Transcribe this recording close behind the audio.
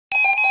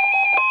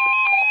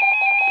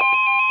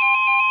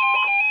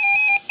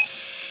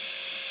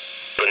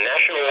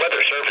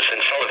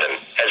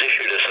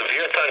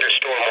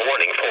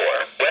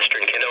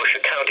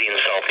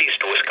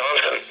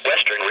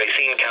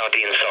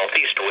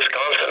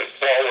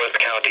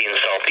Milwaukee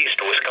and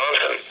southeast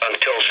Wisconsin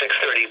until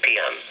 6:30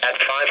 p.m. At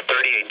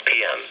 5:38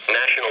 p.m.,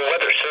 National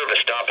Weather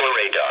Service Doppler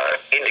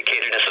radar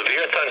indicated a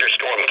severe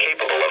thunderstorm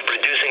capable of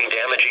producing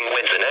damaging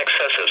winds in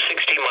excess of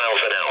 60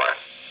 miles an hour.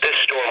 This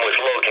storm was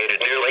located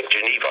near Lake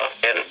Geneva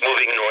and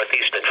moving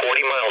northeast at 40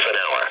 miles an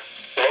hour.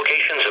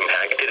 Locations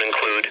impacted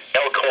include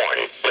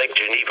Elkhorn, Lake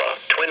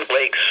Geneva, Twin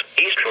Lakes,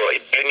 East Troy,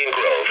 Union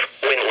Grove,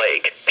 Wind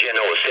Lake,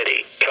 Genoa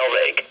City, Kell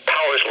Lake,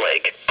 Powers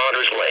Lake,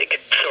 Otters Lake,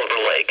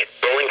 Silver Lake,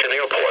 Burlington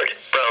Airport,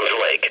 Browns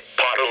Lake,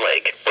 Potter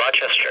Lake,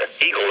 Rochester,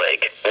 Eagle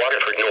Lake,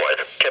 Waterford North,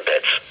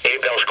 Tippets,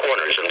 Abel's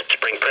Corners, and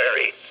Spring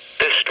Prairie.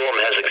 This storm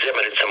has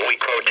exhibited some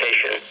weak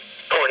rotation.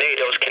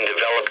 Tornadoes can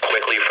develop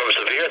quickly from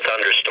severe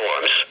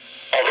thunderstorms.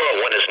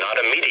 Although one is not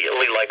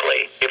immediately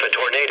likely, if a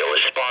tornado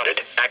is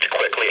spotted, act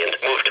quickly and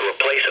move to a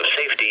place of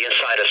safety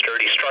inside a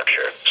sturdy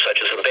structure, such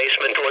as a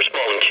basement or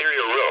small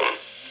interior